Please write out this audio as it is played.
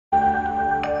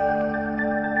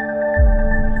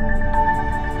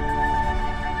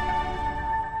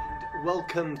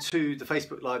welcome to the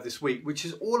Facebook Live this week, which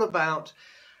is all about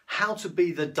how to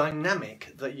be the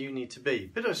dynamic that you need to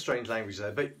be. Bit of a strange language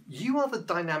there, but you are the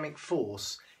dynamic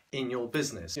force in your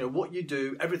business. You know, what you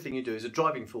do, everything you do is a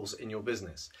driving force in your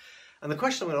business. And the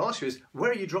question I'm going to ask you is,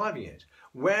 where are you driving it?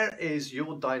 Where is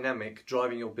your dynamic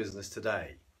driving your business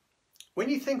today? When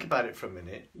you think about it for a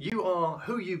minute, you are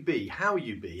who you be, how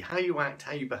you act,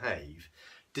 how you behave,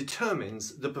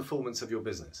 determines the performance of your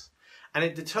business. And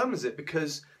it determines it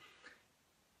because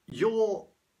your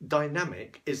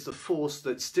dynamic is the force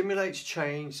that stimulates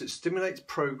change, that stimulates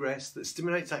progress, that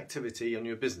stimulates activity in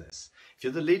your business. If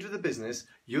you're the leader of the business,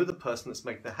 you're the person that's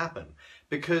making that happen.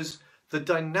 Because the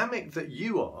dynamic that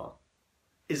you are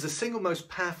is the single most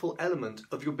powerful element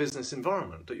of your business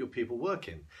environment that your people work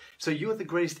in. So you are the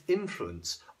greatest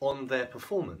influence on their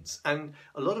performance. And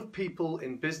a lot of people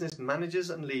in business, managers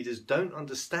and leaders, don't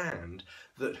understand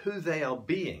that who they are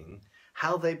being,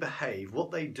 how they behave,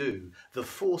 what they do, the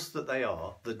force that they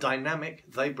are, the dynamic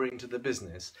they bring to the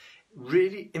business,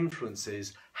 really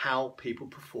influences how people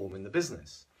perform in the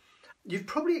business. You've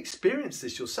probably experienced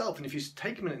this yourself, and if you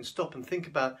take a minute and stop and think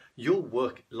about your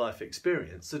work life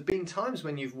experience, there's been times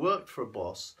when you've worked for a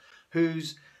boss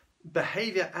whose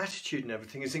behaviour, attitude and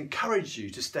everything has encouraged you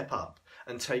to step up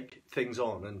and take things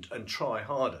on and try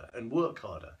harder and work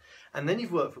harder. And then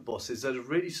you've worked for bosses that have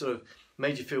really sort of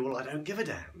made you feel, well, I don't give a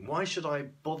damn. Why should I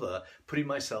bother putting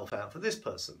myself out for this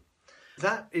person?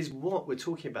 That is what we're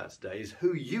talking about today, is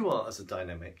who you are as a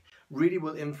dynamic really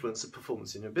will influence the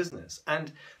performance in your business.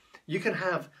 And you can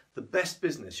have the best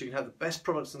business, you can have the best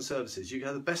products and services, you can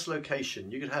have the best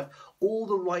location, you can have all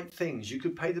the right things, you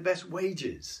could pay the best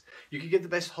wages, you could give the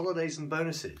best holidays and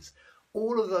bonuses.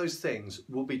 All of those things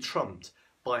will be trumped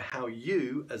by how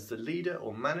you, as the leader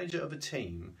or manager of a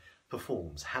team,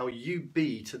 performs. How you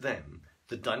be to them,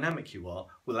 the dynamic you are,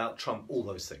 will out-trump all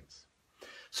those things.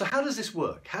 So how does this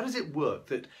work? How does it work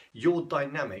that your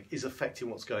dynamic is affecting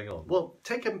what's going on? Well,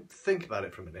 think about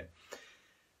it for a minute.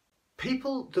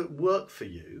 People that work for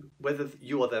you, whether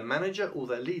you are their manager or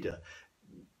their leader,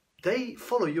 they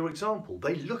follow your example.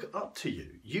 They look up to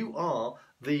you. You are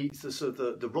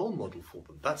the role model for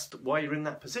them. That's why you're in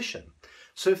that position.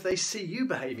 So if they see you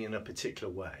behaving in a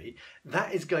particular way,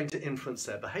 that is going to influence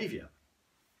their behavior.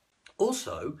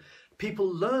 Also, people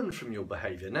learn from your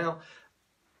behavior. Now,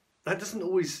 that doesn't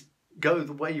always go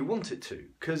the way you want it to,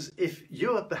 because if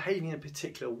you're behaving in a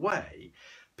particular way,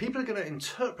 people are going to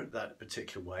interpret that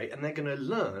particular way, and they're going to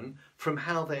learn from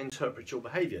how they interpret your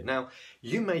behaviour. Now,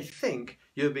 you may think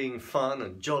you're being fun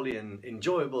and jolly and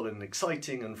enjoyable and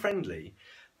exciting and friendly,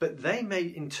 but they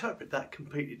may interpret that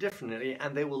completely differently,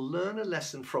 and they will learn a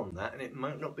lesson from that, and it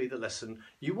might not be the lesson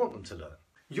you want them to learn.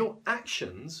 Your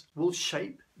actions will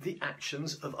shape the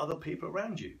actions of other people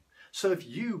around you. So if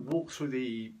you walk through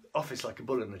the office like a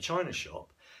bull in a china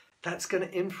shop, that's going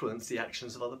to influence the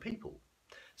actions of other people.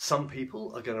 Some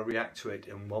people are going to react to it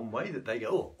in one way, that they go,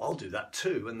 oh, I'll do that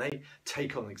too, and they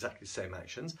take on exactly the same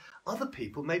actions. Other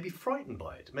people may be frightened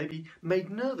by it, maybe made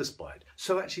nervous by it.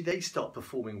 So actually they start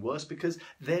performing worse because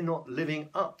they're not living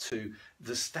up to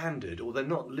the standard, or they're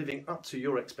not living up to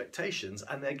your expectations,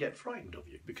 and they get frightened of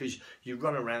you because you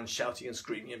run around shouting and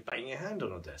screaming and banging your hand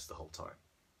on a desk the whole time.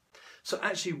 So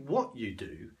actually what you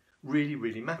do really,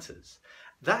 really matters.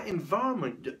 That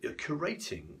environment that you're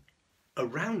curating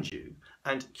around you,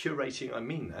 and curating, I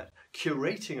mean that,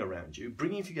 curating around you,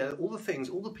 bringing together all the things,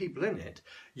 all the people in it,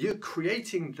 you're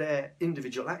creating their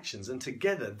individual actions, and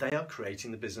together they are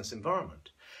creating the business environment.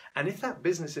 And if that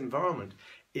business environment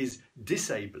is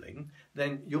disabling,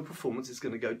 then your performance is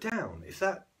going to go down. If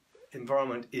that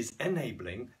environment is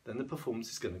enabling, then the performance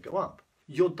is going to go up.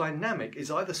 Your dynamic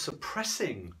is either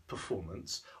suppressing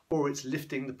performance or it's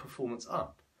lifting the performance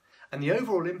up. And the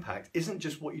overall impact isn't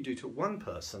just what you do to one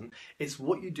person, it's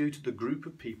what you do to the group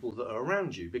of people that are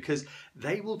around you, because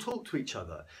they will talk to each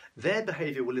other. Their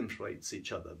behaviour will influence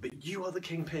each other, but you are the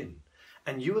kingpin.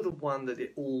 And you are the one that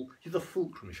you're the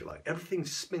fulcrum, if you like. Everything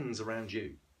spins around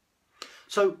you.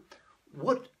 So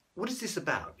what is this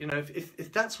about? You know,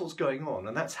 if that's what's going on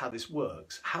and that's how this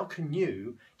works, how can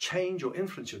you change or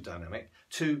influence your dynamic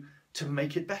to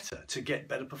make it better, to get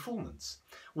better performance?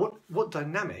 What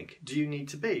dynamic do you need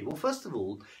to be? Well, first of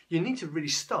all, you need to really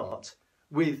start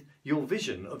with your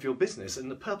vision of your business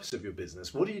and the purpose of your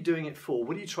business. What are you doing it for?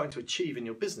 What are you trying to achieve in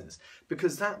your business?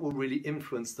 Because that will really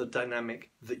influence the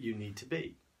dynamic that you need to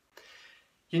be.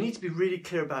 You need to be really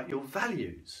clear about your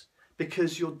values,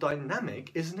 because your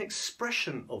dynamic is an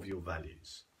expression of your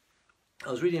values.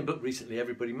 I was reading a book recently,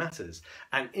 Everybody Matters,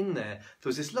 and in there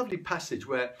was this lovely passage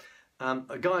where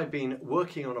A guy had been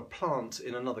working on a plant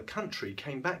in another country,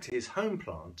 came back to his home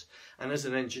plant, and as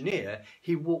an engineer,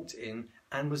 he walked in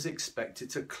and was expected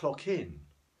to clock in.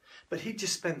 But he'd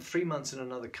just spent 3 months in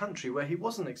another country where he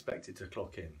wasn't expected to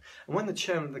clock in. And when the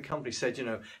chairman of the company said, you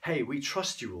know, hey, we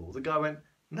trust you all, the guy went,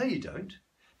 no, you don't.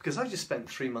 Because I just spent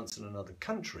 3 months in another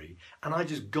country and I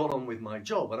just got on with my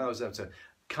job and I was able to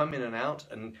come in and out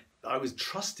and I was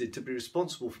trusted to be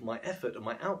responsible for my effort and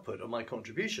my output and my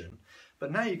contribution.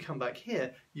 But now you come back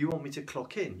here, you want me to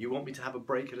clock in. You want me to have a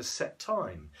break at a set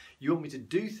time. You want me to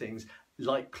do things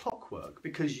like clockwork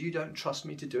because you don't trust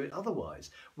me to do it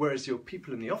otherwise. Whereas your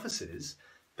people in the offices,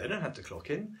 they don't have to clock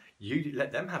in. You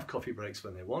let them have coffee breaks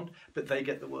when they want, but they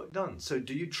get the work done. So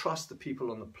do you trust the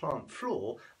people on the plant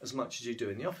floor as much as you do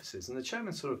in the offices? And the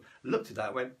chairman sort of looked at that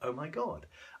and went, oh my God,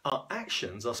 our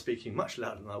actions are speaking much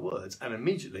louder than our words. And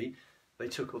immediately they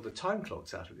took all the time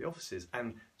clocks out of the offices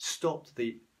and stopped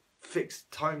the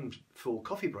fixed time for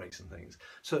coffee breaks and things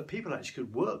so that people actually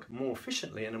could work more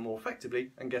efficiently and more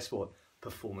effectively. And guess what?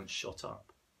 Performance shot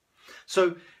up.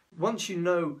 So once you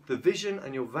know the vision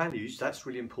and your values, that's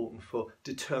really important for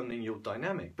determining your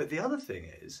dynamic. But the other thing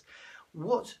is,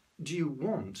 what do you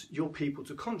want your people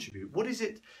to contribute? What is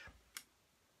it?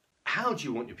 How do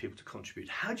you want your people to contribute?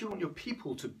 How do you want your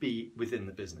people to be within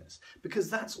the business? Because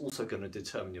that's also going to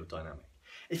determine your dynamic.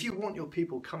 If you want your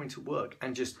people coming to work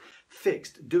and just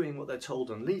fixed, doing what they're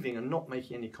told and leaving and not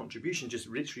making any contribution, just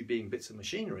literally being bits of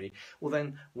machinery, well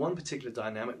then one particular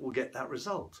dynamic will get that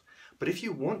result. But if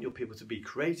you want your people to be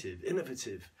creative,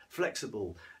 innovative,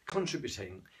 flexible,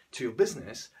 contributing to your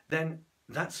business, then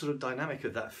that sort of dynamic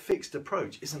of that fixed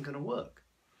approach isn't going to work.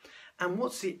 And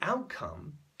what's the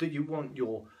outcome that you want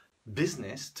your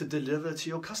business to deliver to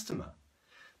your customer?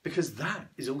 Because that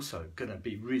is also going to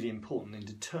be really important in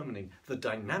determining the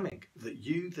dynamic that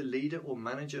you, the leader or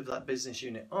manager of that business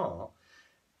unit, are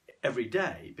every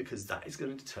day, because that is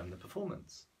going to determine the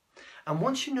performance. And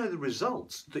once you know the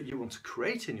results that you want to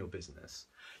create in your business,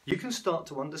 you can start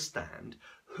to understand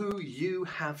who you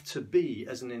have to be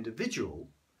as an individual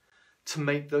to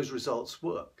make those results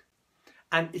work.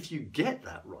 And if you get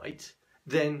that right,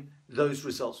 then those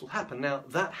results will happen. Now,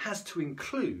 that has to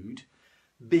include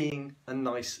being a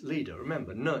nice leader.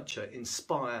 Remember, nurture,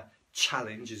 inspire,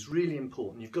 challenge is really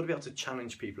important. You've got to be able to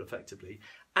challenge people effectively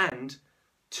and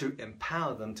to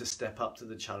empower them to step up to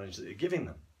the challenge that you're giving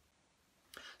them.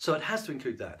 So it has to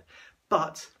include that.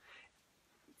 But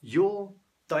your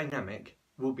dynamic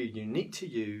will be unique to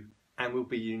you and will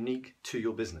be unique to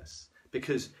your business.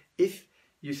 Because if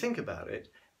you think about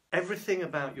it, everything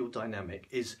about your dynamic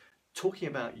is talking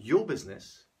about your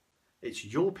business. It's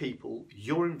your people,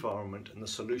 your environment, and the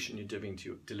solution you're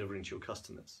delivering to your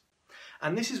customers.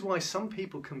 And this is why some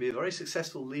people can be a very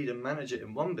successful leader, manager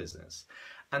in one business,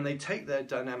 and they take their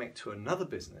dynamic to another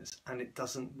business and it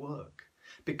doesn't work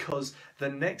because the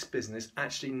next business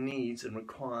actually needs and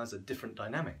requires a different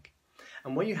dynamic.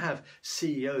 And when you have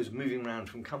CEOs moving around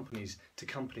from companies to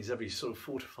companies every sort of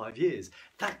 4 to 5 years,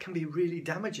 that can be really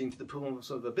damaging to the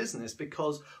performance of a business,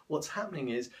 because what's happening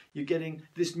is you're getting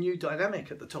this new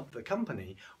dynamic at the top of the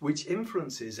company which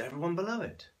influences everyone below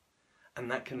it. And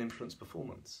that can influence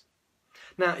performance.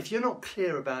 Now, if you're not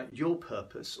clear about your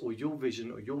purpose or your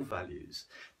vision or your values,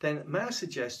 then may I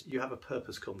suggest you have a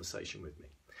purpose conversation with me.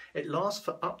 It lasts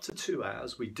for up to 2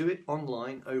 hours. We do it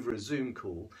online over a Zoom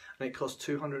call, and it costs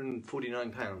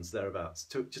 £249 thereabouts,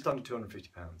 just under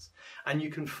 £250. And you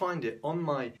can find it on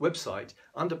my website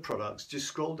under products. Just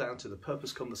scroll down to the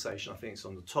purpose conversation. I think it's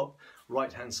on the top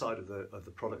right hand side of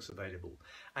the products available.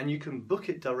 And you can book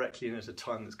it directly in at a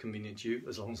time that's convenient to you,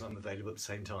 as long as I'm available at the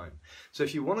same time. So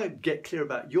if you want to get clear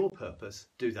about your purpose,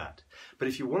 do that. But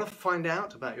if you want to find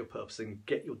out about your purpose and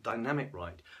get your dynamic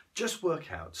right, just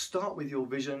work out. Start with your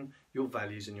vision, your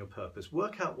values and your purpose.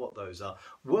 Work out what those are.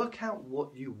 Work out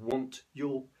what you want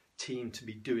your team to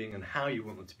be doing and how you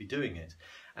want them to be doing it.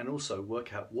 And also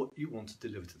work out what you want to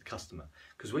deliver to the customer.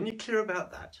 Because when you're clear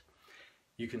about that,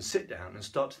 you can sit down and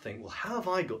start to think, well, how have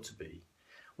I got to be?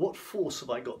 What force have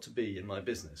I got to be in my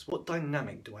business? What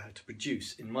dynamic do I have to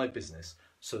produce in my business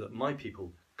so that my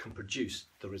people can produce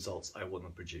the results I want to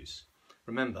produce?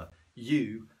 Remember,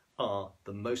 you are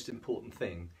the most important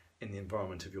thing in the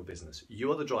environment of your business.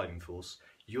 You are the driving force,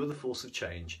 you are the force of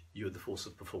change, you are the force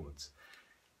of performance.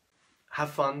 Have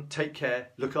fun, take care,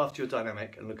 look after your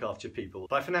dynamic and look after your people.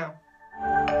 Bye for now.